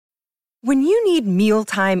When you need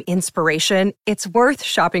mealtime inspiration, it's worth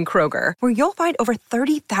shopping Kroger, where you'll find over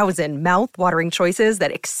 30,000 mouth-watering choices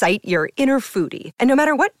that excite your inner foodie. And no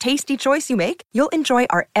matter what tasty choice you make, you'll enjoy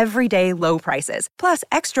our everyday low prices, plus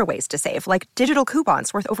extra ways to save, like digital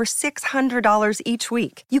coupons worth over $600 each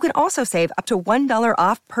week. You can also save up to $1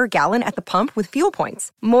 off per gallon at the pump with fuel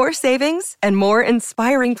points. More savings and more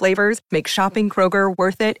inspiring flavors make shopping Kroger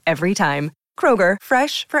worth it every time. Kroger,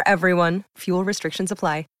 fresh for everyone. Fuel restrictions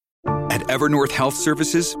apply. At Evernorth Health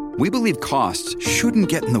Services, we believe costs shouldn't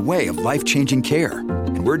get in the way of life-changing care,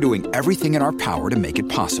 and we're doing everything in our power to make it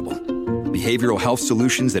possible. Behavioral health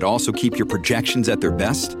solutions that also keep your projections at their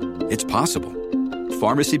best? It's possible.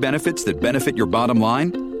 Pharmacy benefits that benefit your bottom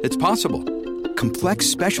line? It's possible. Complex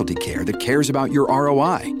specialty care that cares about your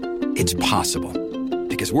ROI? It's possible.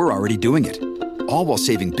 Because we're already doing it. All while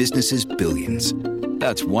saving businesses billions.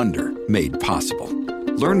 That's Wonder made possible.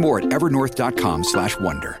 Learn more at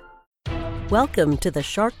evernorth.com/wonder. Welcome to the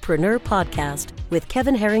Sharkpreneur Podcast with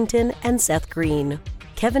Kevin Harrington and Seth Green.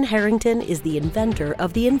 Kevin Harrington is the inventor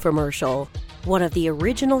of the infomercial, one of the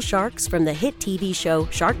original sharks from the hit TV show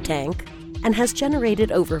Shark Tank, and has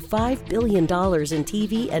generated over $5 billion in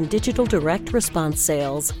TV and digital direct response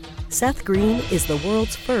sales. Seth Green is the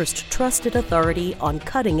world's first trusted authority on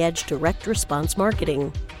cutting-edge direct response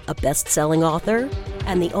marketing, a best-selling author,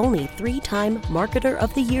 and the only 3-time Marketer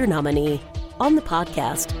of the Year nominee. On the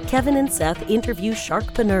podcast, Kevin and Seth interview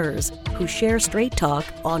sharkpreneurs who share straight talk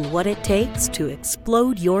on what it takes to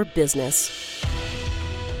explode your business.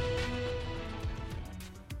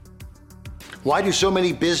 Why do so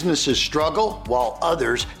many businesses struggle while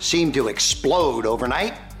others seem to explode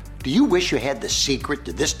overnight? Do you wish you had the secret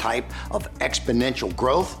to this type of exponential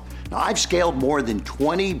growth? Now, I've scaled more than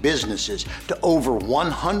 20 businesses to over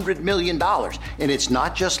 $100 million, and it's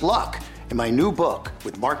not just luck. In my new book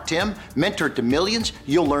with Mark Timm, Mentor to Millions,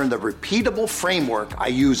 you'll learn the repeatable framework I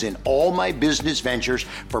use in all my business ventures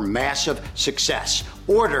for massive success.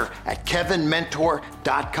 Order at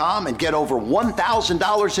kevinmentor.com and get over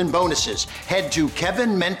 $1,000 in bonuses. Head to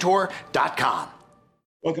kevinmentor.com.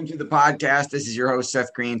 Welcome to the podcast. This is your host,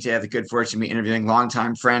 Seth Green. Today I have the good fortune to be interviewing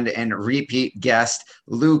longtime friend and repeat guest,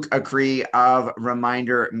 Luke Acree of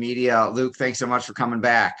Reminder Media. Luke, thanks so much for coming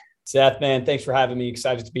back. Seth, man, thanks for having me.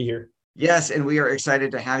 Excited to be here. Yes, and we are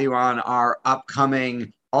excited to have you on our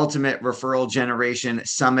upcoming Ultimate Referral Generation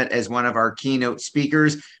Summit as one of our keynote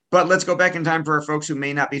speakers. But let's go back in time for our folks who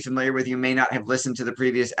may not be familiar with you, may not have listened to the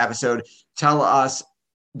previous episode. Tell us,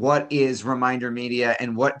 what is Reminder Media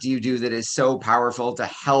and what do you do that is so powerful to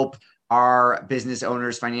help our business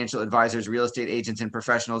owners, financial advisors, real estate agents, and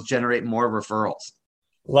professionals generate more referrals?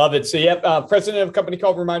 Love it. So, president of a company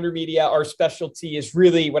called Reminder Media. Our specialty is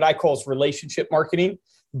really what I call is relationship marketing.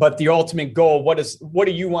 But the ultimate goal, what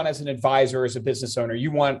do you want as an advisor, as a business owner?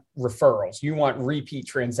 You want referrals. You want repeat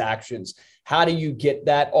transactions. How do you get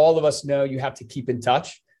that? All of us know you have to keep in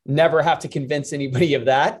touch. Never have to convince anybody of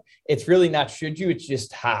that. It's really not should you, it's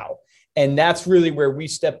just how. And that's really where we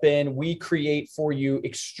step in. We create for you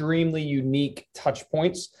extremely unique touch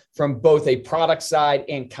points from both a product side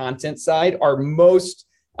and content side. Our most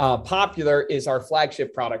popular is our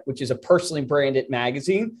flagship product, which is a personally branded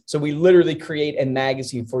magazine. So we literally create a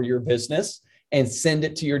magazine for your business and send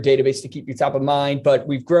it to your database to keep you top of mind. But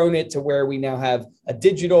we've grown it to where we now have a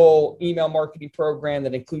digital email marketing program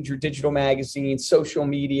that includes your digital magazine, social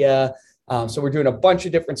media. So we're doing a bunch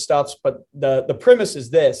of different stuff. But the premise is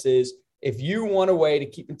this, is if you want a way to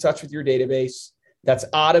keep in touch with your database that's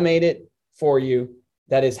automated for you,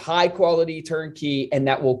 that is high quality, turnkey, and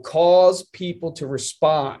that will cause people to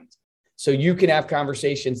respond so you can have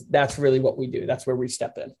conversations, that's really what we do. That's where we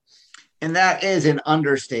step in. And that is an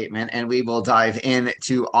understatement. And we will dive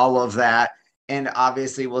into all of that. And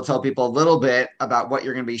obviously, we'll tell people a little bit about what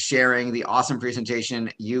you're going to be sharing, the awesome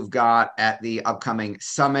presentation you've got at the upcoming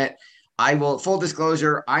summit. I will, full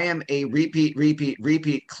disclosure, I am a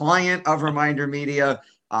repeat client of Reminder Media.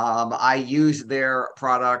 I use their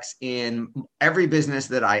products in every business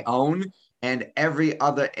that I own, and every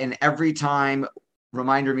time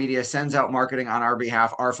Reminder Media sends out marketing on our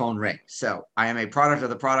behalf, our phone rings. So I am a product of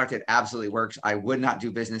the product. It absolutely works. I would not do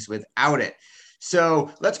business without it. So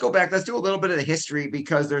let's go back. Let's do a little bit of the history,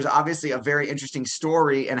 because there's obviously a very interesting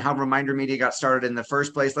story and how Reminder Media got started in the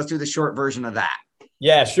first place. Let's do the short version of that.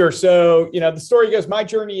 Yeah, sure. So, the story goes, my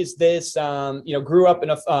journey is this, grew up in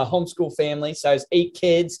a homeschool family. So I was 8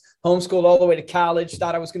 kids, homeschooled all the way to college,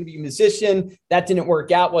 thought I was going to be a musician. That didn't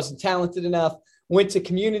work out. Wasn't talented enough. Went to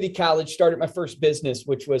community college, started my first business,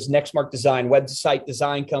 which was Nextmark Design, website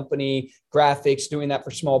design company, graphics, doing that for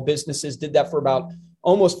small businesses. Did that for about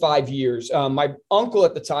almost 5 years. My uncle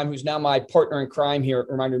at the time, who's now my partner in crime here at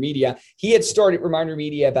Reminder Media, he had started Reminder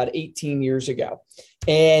Media about 18 years ago.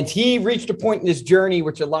 And he reached a point in his journey,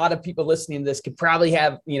 which a lot of people listening to this could probably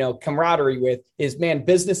have, camaraderie with, is, man,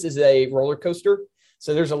 business is a roller coaster.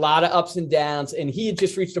 So there's a lot of ups and downs. And he had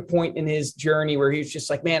just reached a point in his journey where he was just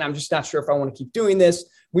like, man, I'm just not sure if I want to keep doing this.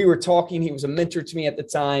 We were talking. He was a mentor to me at the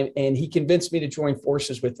time, and he convinced me to join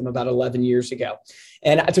forces with him about 11 years ago.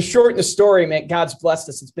 And to shorten the story, man, God's blessed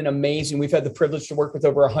us. It's been amazing. We've had the privilege to work with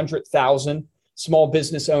over 100,000 small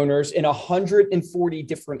business owners in 140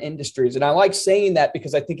 different industries. And I like saying that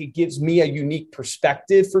because I think it gives me a unique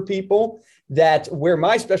perspective for people, that where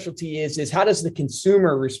my specialty is how does the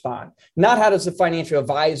consumer respond? Not how does the financial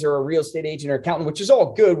advisor or real estate agent or accountant, which is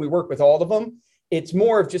all good. We work with all of them. It's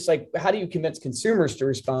more of just like, how do you convince consumers to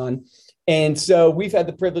respond? And so we've had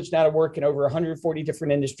the privilege now to work in over 140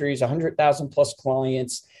 different industries, 100,000 plus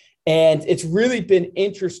clients. And it's really been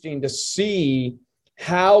interesting to see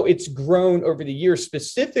how it's grown over the years,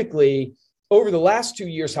 specifically over the last 2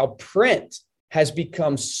 years, how print has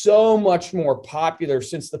become so much more popular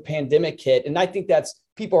since the pandemic hit. And I think that's,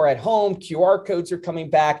 people are at home, QR codes are coming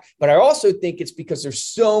back, but I also think it's because there's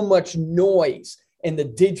so much noise in the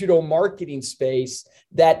digital marketing space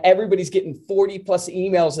that everybody's getting 40 plus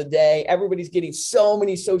emails a day. Everybody's getting so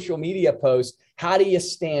many social media posts. How do you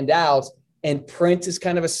stand out? And print is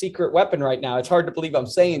kind of a secret weapon right now. It's hard to believe I'm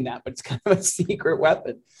saying that, but it's kind of a secret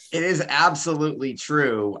weapon. It is absolutely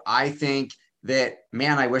true. I think that,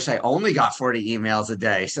 man, I wish I only got 40 emails a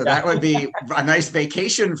day. So that would be a nice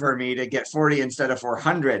vacation for me to get 40 instead of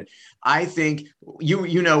 400. I think,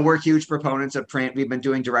 we're huge proponents of print. We've been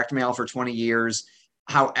doing direct mail for 20 years.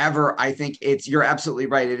 However, I think you're absolutely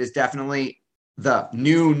right. It is definitely the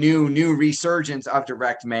new resurgence of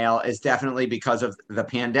direct mail is definitely because of the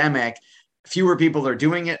pandemic. Fewer people are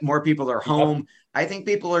doing it. More people are home. Yep. I think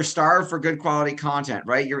people are starved for good quality content,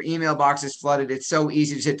 right? Your email box is flooded. It's so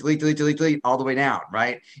easy to hit delete all the way down,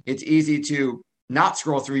 right? It's easy to not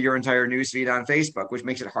scroll through your entire newsfeed on Facebook, which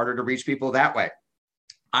makes it harder to reach people that way.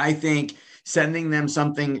 I think sending them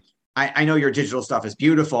something, I know your digital stuff is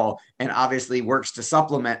beautiful and obviously works to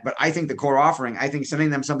supplement, but I think the core offering, I think sending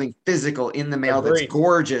them something physical in the mail that's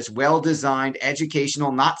gorgeous, well-designed,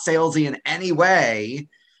 educational, not salesy in any way,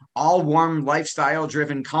 all warm,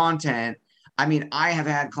 lifestyle-driven content. I mean, I have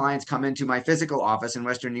had clients come into my physical office in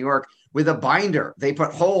Western New York with a binder. They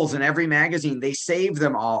put holes in every magazine. They save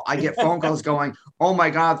them all. I get phone calls going, oh my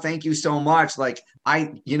God, thank you so much. Like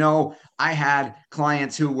I had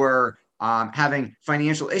clients who were having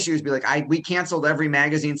financial issues be like, we canceled every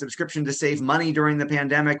magazine subscription to save money during the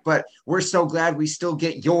pandemic, but we're so glad we still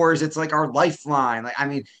get yours. It's like our lifeline. Like, I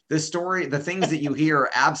mean, the things that you hear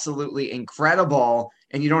are absolutely incredible.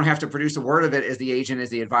 And you don't have to produce a word of it as the agent, as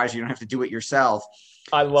the advisor. You don't have to do it yourself.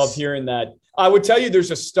 I love hearing that. I would tell you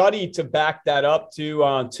there's a study to back that up too.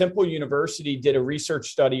 Temple University did a research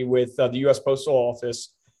study with the U.S. Postal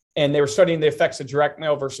Office, and they were studying the effects of direct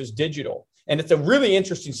mail versus digital. And it's a really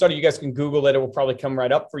interesting study. You guys can Google it. It will probably come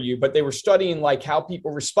right up for you. But they were studying like how people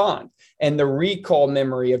respond and the recall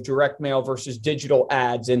memory of direct mail versus digital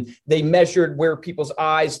ads. And they measured where people's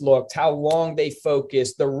eyes looked, how long they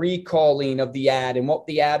focused, the recalling of the ad and what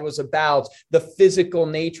the ad was about, the physical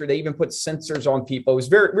nature. They even put sensors on people. It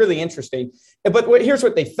was really interesting. But here's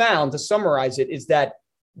what they found, to summarize it, is that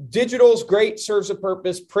digital is great, serves a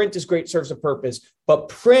purpose. Print is great, serves a purpose. But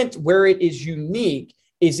print, where it is unique,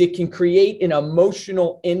 is it can create an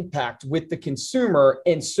emotional impact with the consumer.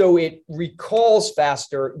 And so it recalls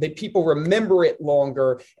faster, that people remember it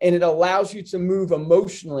longer, and it allows you to move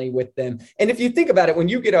emotionally with them. And if you think about it, when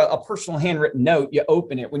you get a personal handwritten note, you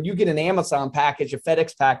open it. When you get an Amazon package, a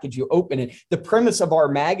FedEx package, you open it. The premise of our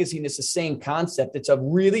magazine is the same concept. It's a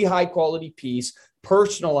really high quality piece,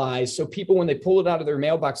 personalized. So people, when they pull it out of their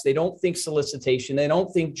mailbox, they don't think solicitation. They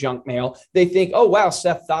don't think junk mail. They think, oh, wow,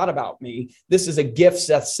 Seth thought about me. This is a gift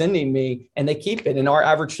Seth's sending me, and they keep it. And our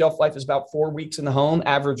average shelf life is about 4 weeks in the home.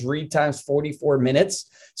 Average read time is 44 minutes.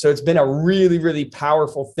 So it's been a really, really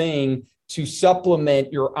powerful thing to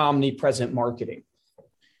supplement your omnipresent marketing.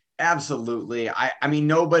 Absolutely. I mean,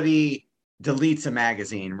 nobody deletes a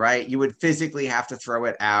magazine, right? You would physically have to throw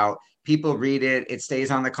it out. People read it. It stays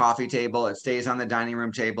on the coffee table. It stays on the dining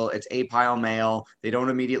room table. It's a pile mail. They don't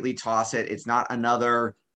immediately toss it. It's not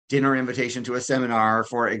another dinner invitation to a seminar,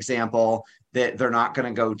 for example, that they're not going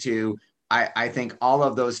to go to. I think all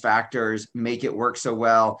of those factors make it work so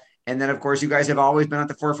well. And then, of course, you guys have always been at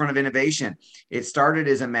the forefront of innovation. It started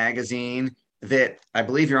as a magazine that I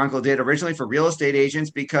believe your uncle did originally for real estate agents,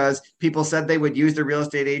 because people said they would use the real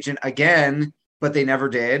estate agent again but they never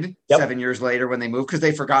did. Yep. 7 years later when they moved, because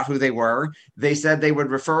they forgot who they were. They said they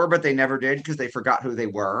would refer, but they never did because they forgot who they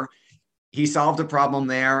were. He solved a problem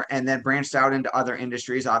there and then branched out into other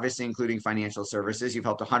industries, obviously, including financial services. You've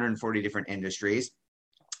helped 140 different industries.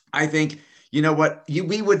 I think, you know what,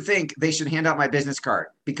 we would think they should hand out my business card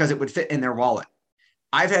because it would fit in their wallet.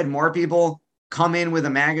 I've had more people come in with a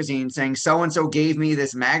magazine saying, so-and-so gave me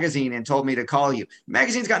this magazine and told me to call you.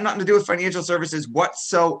 Magazine's got nothing to do with financial services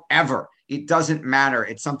whatsoever. It doesn't matter.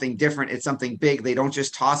 It's something different. It's something big. They don't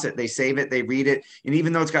just toss it. They save it. They read it. And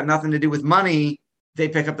even though it's got nothing to do with money, they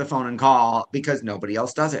pick up the phone and call because nobody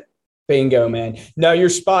else does it. Bingo, man. No, you're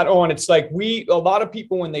spot on. It's like a lot of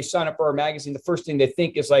people, when they sign up for our magazine, the first thing they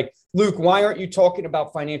think is like, Luke, why aren't you talking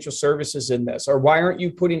about financial services in this? Or why aren't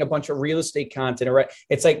you putting a bunch of real estate content? Or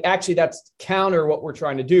it's like, actually, that's counter what we're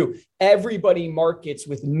trying to do. Everybody markets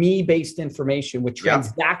with me-based information, with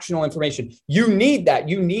transactional information. You need that.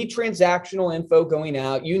 You need transactional info going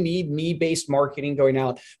out. You need me-based marketing going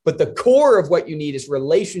out. But the core of what you need is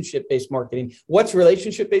relationship-based marketing. What's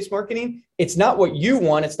relationship-based marketing? It's not what you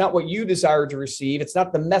want. It's not what you desire to receive. It's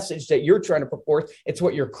not the message that you're trying to put forth. It's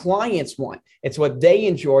what your clients want. It's what they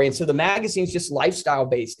enjoy. And so the magazine's just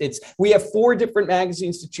lifestyle-based. We have 4 different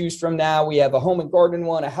magazines to choose from now. We have a home and garden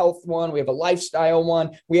one, a health one. We have a lifestyle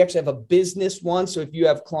one. We actually have a business one. So if you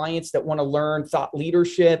have clients that want to learn thought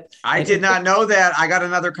leadership. I did not know that. I got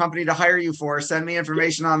another company to hire you for. Send me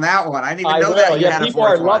information on that one. I didn't even know that. Yeah, people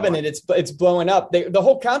are loving it. It's blowing up. The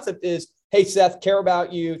whole concept is, hey, Seth, care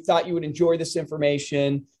about you, thought you would enjoy this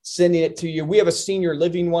information, sending it to you. We have a senior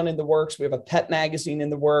living one in the works. We have a pet magazine in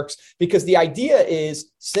the works, because the idea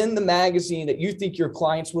is send the magazine that you think your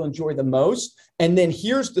clients will enjoy the most. And then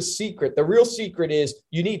here's the secret. The real secret is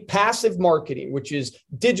you need passive marketing, which is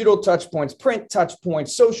digital touch points, print touch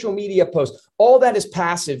points, social media posts. All that is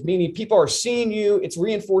passive, meaning people are seeing you. It's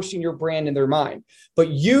reinforcing your brand in their mind. But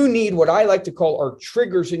you need what I like to call our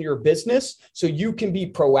triggers in your business so you can be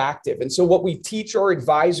proactive. And so what we teach our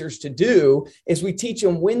advisors to do is we teach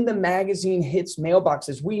them, when the magazine hits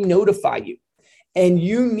mailboxes, we notify you. And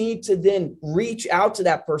you need to then reach out to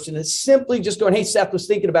that person and simply just going, hey, Seth, was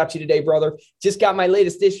thinking about you today, brother. Just got my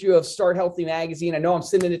latest issue of Start Healthy magazine. I know I'm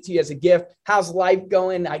sending it to you as a gift. How's life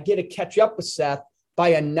going? I get to catch up with Seth by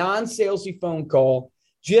a non-salesy phone call,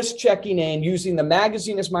 just checking in, using the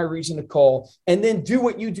magazine as my reason to call, and then do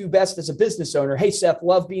what you do best as a business owner. Hey, Seth,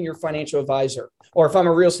 love being your financial advisor. Or if I'm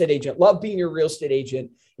a real estate agent, love being your real estate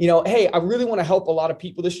agent. You know, hey, I really want to help a lot of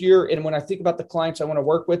people this year. And when I think about the clients I want to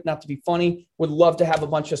work with, not to be funny, would love to have a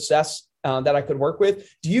bunch of Seths that I could work with.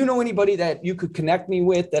 Do you know anybody that you could connect me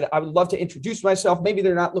with that I would love to introduce myself? Maybe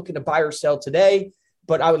they're not looking to buy or sell today,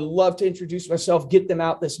 but I would love to introduce myself, get them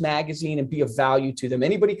out this magazine and be of value to them.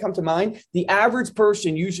 Anybody come to mind? The average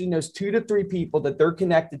person usually knows 2 to 3 people that they're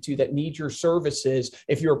connected to that need your services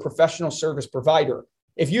if you're a professional service provider.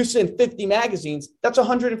 If you send 50 magazines, that's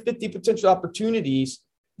 150 potential opportunities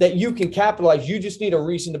that you can capitalize. You just need a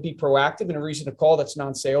reason to be proactive and a reason to call that's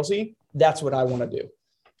non-salesy. That's what I want to do.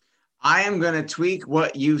 I am going to tweak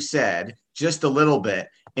what you said just a little bit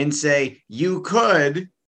and say you could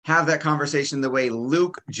have that conversation the way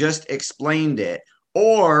Luke just explained it.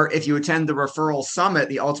 Or if you attend the referral summit,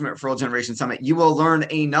 the Ultimate Referral Generation Summit, you will learn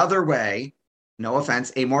another way, no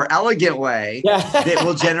offense, a more elegant way that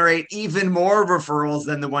will generate even more referrals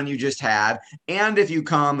than the one you just had. And if you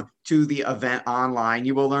come to the event online,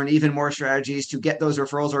 you will learn even more strategies to get those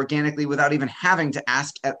referrals organically without even having to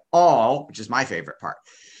ask at all, which is my favorite part.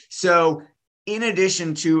 So in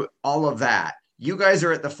addition to all of that, you guys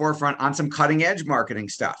are at the forefront on some cutting edge marketing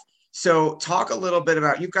stuff. So talk a little bit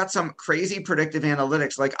about, you've got some crazy predictive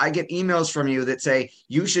analytics. Like I get emails from you that say,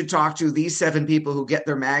 you should talk to these 7 people who get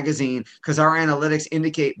their magazine because our analytics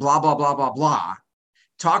indicate blah, blah, blah, blah, blah.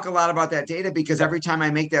 Talk a lot about that data, because every time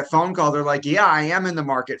I make that phone call, they're like, yeah, I am in the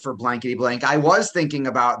market for blankety blank. I was thinking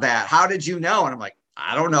about that. How did you know? And I'm like,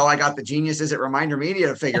 I don't know. I got the geniuses at Reminder Media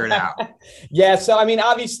to figure it out. Yeah. So, I mean,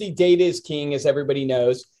 obviously data is king, as everybody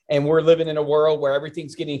knows. And we're living in a world where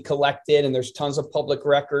everything's getting collected and there's tons of public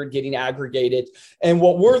record getting aggregated. And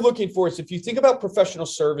what we're looking for is, if you think about professional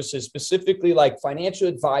services, specifically like financial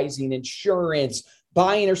advising, insurance,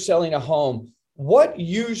 buying or selling a home, what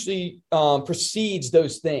usually precedes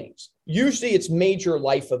those things? Usually it's major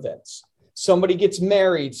life events. Somebody gets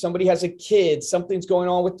married, somebody has a kid, something's going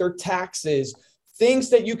on with their taxes, things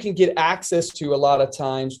that you can get access to a lot of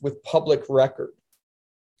times with public record.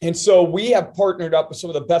 And so we have partnered up with some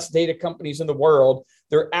of the best data companies in the world.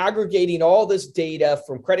 They're aggregating all this data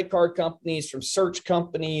from credit card companies, from search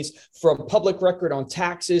companies, from public record on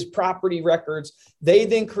taxes, property records. They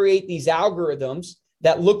then create these algorithms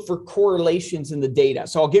that look for correlations in the data.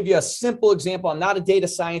 So I'll give you a simple example. I'm not a data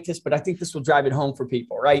scientist, but I think this will drive it home for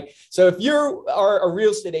people, right? So if you are a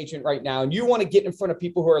real estate agent right now and you want to get in front of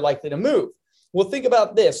people who are likely to move, well, think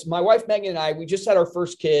about this. My wife, Megan, and I, we just had our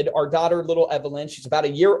first kid, our daughter, little Evelyn. She's about a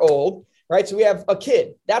year old, right? So we have a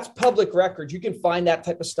kid. That's public record. You can find that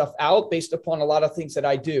type of stuff out based upon a lot of things that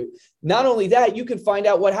I do. Not only that, you can find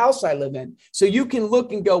out what house I live in. So you can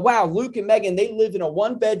look and go, wow, Luke and Megan, they live in a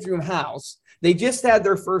 1-bedroom house. They just had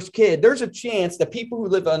their first kid. There's a chance that people who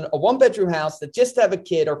live in a 1-bedroom house that just have a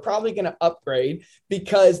kid are probably going to upgrade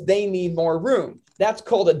because they need more room. That's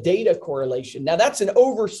called a data correlation. Now, that's an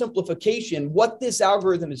oversimplification. What this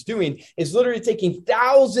algorithm is doing is literally taking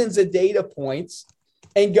thousands of data points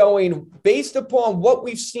and going, based upon what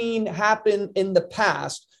we've seen happen in the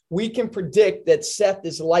past, we can predict that Seth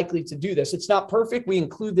is likely to do this. It's not perfect. We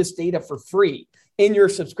include this data for free in your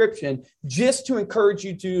subscription just to encourage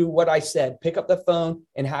you to do what I said, pick up the phone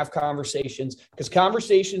and have conversations, because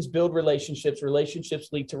conversations build relationships, relationships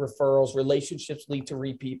lead to referrals, relationships lead to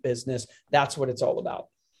repeat business. That's what it's all about.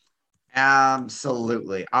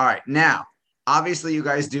 Absolutely. All right. Now, obviously you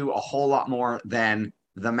guys do a whole lot more than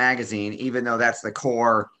the magazine, even though that's the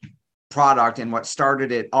core product and what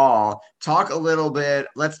started it all. Talk a little bit,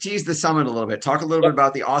 let's tease the summit a little bit. Talk a little bit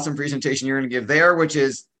about the awesome presentation you're going to give there, which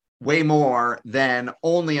is way more than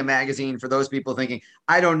only a magazine for those people thinking,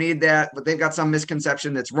 I don't need that, but they've got some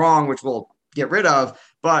misconception that's wrong, which we'll get rid of.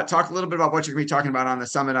 But talk a little bit about what you're going to be talking about on the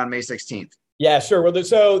summit on May 16th. Yeah, sure. Well,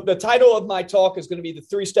 so the title of my talk is going to be the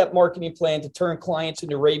 3-step marketing plan to turn clients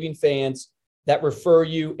into raving fans that refer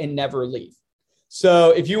you and never leave.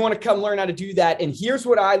 So if you want to come learn how to do that, and here's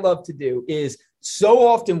what I love to do is so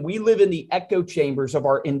often we live in the echo chambers of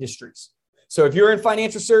our industries. So if you're in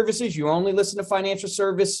financial services, you only listen to financial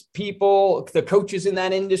service people, the coaches in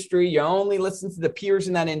that industry, you only listen to the peers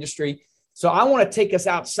in that industry. So I want to take us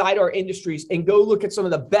outside our industries and go look at some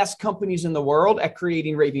of the best companies in the world at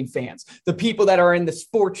creating raving fans. The people that are in this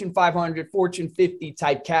Fortune 500, Fortune 50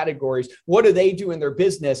 type categories. What do they do in their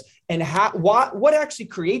business? And what actually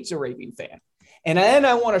creates a raving fan? And then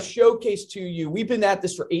I want to showcase to you, we've been at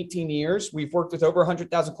this for 18 years. We've worked with over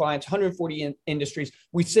 100,000 clients, 140 industries.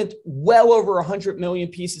 We sent well over 100 million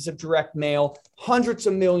pieces of direct mail, hundreds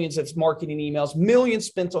of millions of marketing emails, millions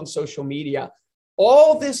spent on social media.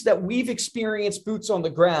 All this that we've experienced boots on the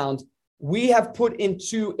ground, we have put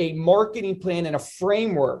into a marketing plan and a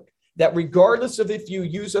framework that regardless of if you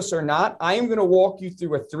use us or not, I am going to walk you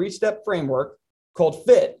through a 3-step framework called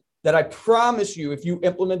FIT. That I promise you, if you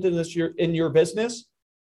implemented this in your business,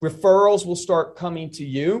 referrals will start coming to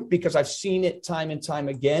you because I've seen it time and time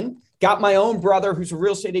again. Got my own brother who's a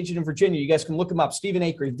real estate agent in Virginia. You guys can look him up, Stephen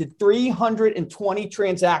Acre. He did 320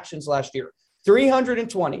 transactions last year,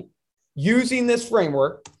 320 using this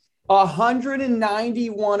framework.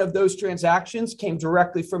 191 of those transactions came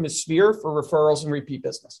directly from his sphere for referrals and repeat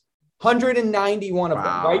business. 191 of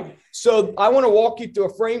them, right? So I want to walk you through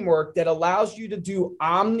a framework that allows you to do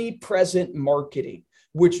omnipresent marketing,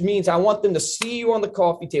 which means I want them to see you on the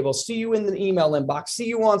coffee table, see you in the email inbox, see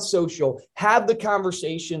you on social, have the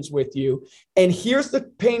conversations with you. And here's the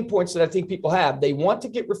pain points that I think people have. They want to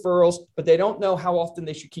get referrals, but they don't know how often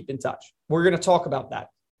they should keep in touch. We're going to talk about that.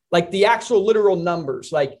 Like the actual literal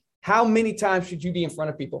numbers, like how many times should you be in front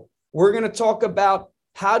of people? We're going to talk about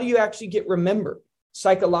how do you actually get remembered?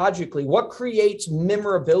 Psychologically, what creates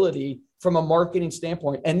memorability from a marketing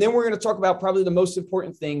standpoint? And then we're going to talk about probably the most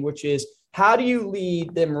important thing, which is how do you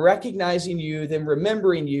lead them recognizing you, them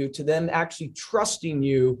remembering you, to them actually trusting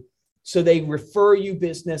you so they refer you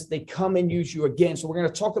business, they come and use you again. So we're going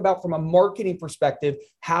to talk about from a marketing perspective,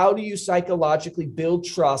 how do you psychologically build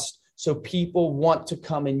trust so people want to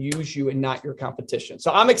come and use you and not your competition.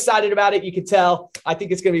 So I'm excited about it. You can tell. I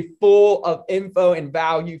think it's going to be full of info and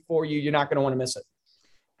value for you. You're not going to want to miss it.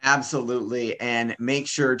 Absolutely. And make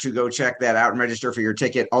sure to go check that out and register for your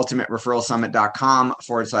ticket,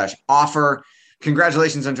 ultimatereferralsummit.com/offer.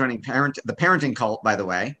 Congratulations on joining the parenting cult, by the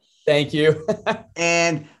way. Thank you.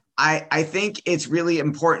 And I think it's really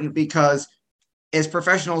important because as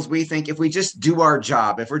professionals, we think if we just do our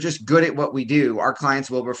job, if we're just good at what we do, our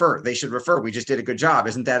clients will refer. They should refer. We just did a good job.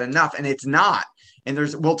 Isn't that enough? And it's not. And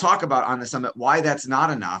we'll talk about on the summit why that's not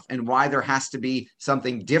enough and why there has to be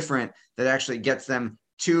something different that actually gets them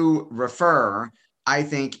to refer. I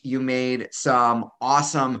think you made some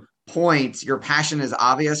awesome points. Your passion is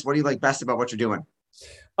obvious. What do you like best about what you're doing?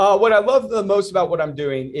 What I love the most about what I'm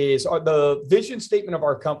doing is the vision statement of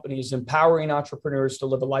our company is empowering entrepreneurs to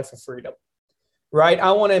live a life of freedom, right?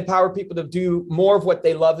 I want to empower people to do more of what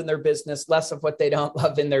they love in their business, less of what they don't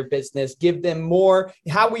love in their business, give them more.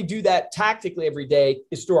 How we do that tactically every day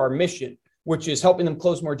is through our mission. which is helping them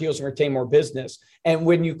close more deals and retain more business. And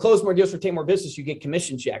when you close more deals, retain more business, you get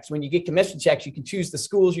commission checks. When you get commission checks, you can choose the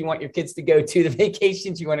schools you want your kids to go to, the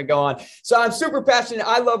vacations you want to go on. So I'm super passionate.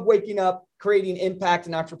 I love waking up, creating impact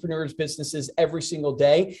in entrepreneurs' businesses every single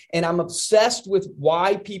day. And I'm obsessed with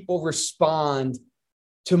why people respond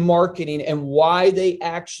to marketing and why they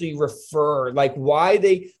actually refer, like why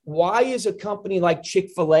is a company like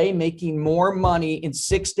Chick-fil-A making more money in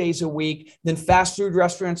 6 days a week than fast food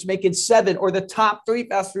restaurants making 7, or the top 3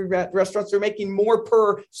 fast food restaurants are making more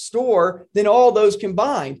per store than all those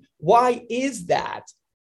combined? Why is that?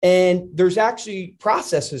 And there's actually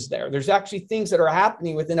processes there. There's actually things that are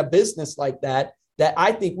happening within a business like that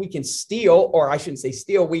I think we can steal, or I shouldn't say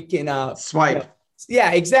steal, we can swipe.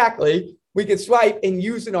 Yeah, exactly. We can swipe and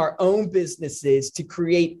use in our own businesses to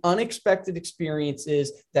create unexpected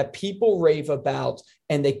experiences that people rave about,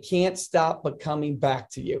 and they can't stop but coming back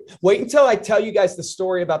to you. Wait until I tell you guys the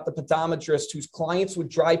story about the podometrist whose clients would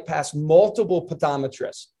drive past multiple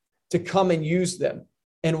podometrists to come and use them,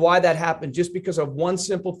 and why that happened just because of one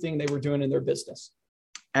simple thing they were doing in their business.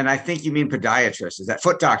 And I think you mean podiatrist. Is that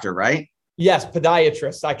foot doctor, right? Yes,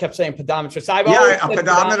 podiatrist. I kept saying podometrist. A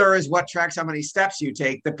pedometer is what tracks how many steps you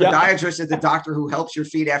take. The podiatrist is the doctor who helps your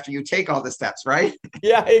feet after you take all the steps, right?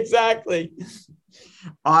 Yeah, exactly.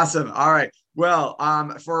 Awesome. All right. Well,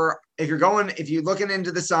 if you're looking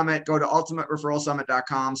into the summit, go to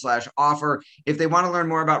ultimatereferralsummit.com/offer. If they want to learn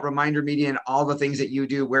more about Reminder Media and all the things that you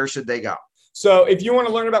do, where should they go? So if you want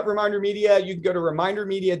to learn about Reminder Media, you can go to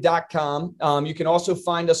remindermedia.com. You can also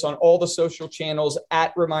find us on all the social channels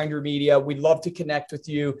at Reminder Media. We'd love to connect with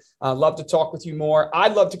you. Love to talk with you more.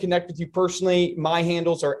 I'd love to connect with you personally. My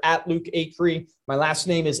handles are at Luke Acree. My last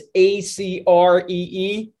name is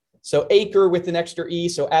Acree. So Acre with an extra E.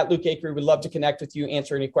 So at Luke Acree, we'd love to connect with you,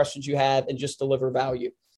 answer any questions you have, and just deliver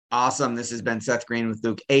value. Awesome. This has been Seth Green with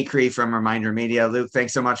Luke Acree from Reminder Media. Luke,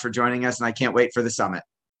 thanks so much for joining us, and I can't wait for the summit.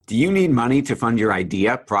 Do you need money to fund your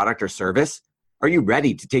idea, product, or service? Are you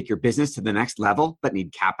ready to take your business to the next level but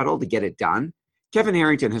need capital to get it done? Kevin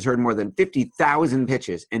Harrington has heard more than 50,000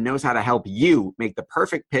 pitches and knows how to help you make the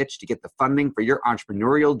perfect pitch to get the funding for your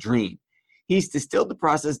entrepreneurial dream. He's distilled the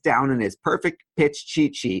process down in his perfect pitch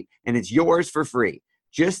cheat sheet, and it's yours for free.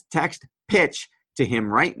 Just text PITCH to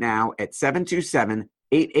him right now at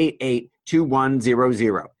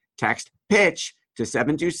 727-888-2100. Text PITCH to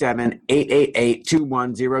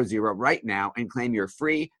 727-888-2100 right now and claim your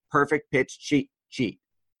free perfect pitch cheat sheet.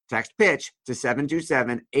 Text PITCH to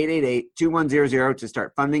 727-888-2100 to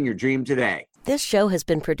start funding your dream today. This show has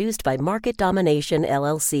been produced by Market Domination,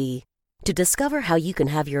 LLC. To discover how you can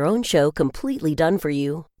have your own show completely done for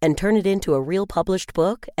you and turn it into a real published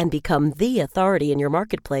book and become the authority in your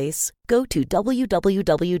marketplace, go to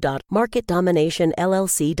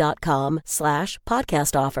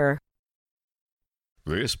www.marketdominationllc.com/podcast offer.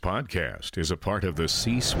 This podcast is a part of the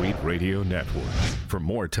C-Suite Radio Network. For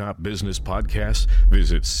more top business podcasts,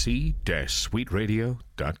 visit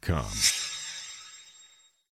c-suiteradio.com.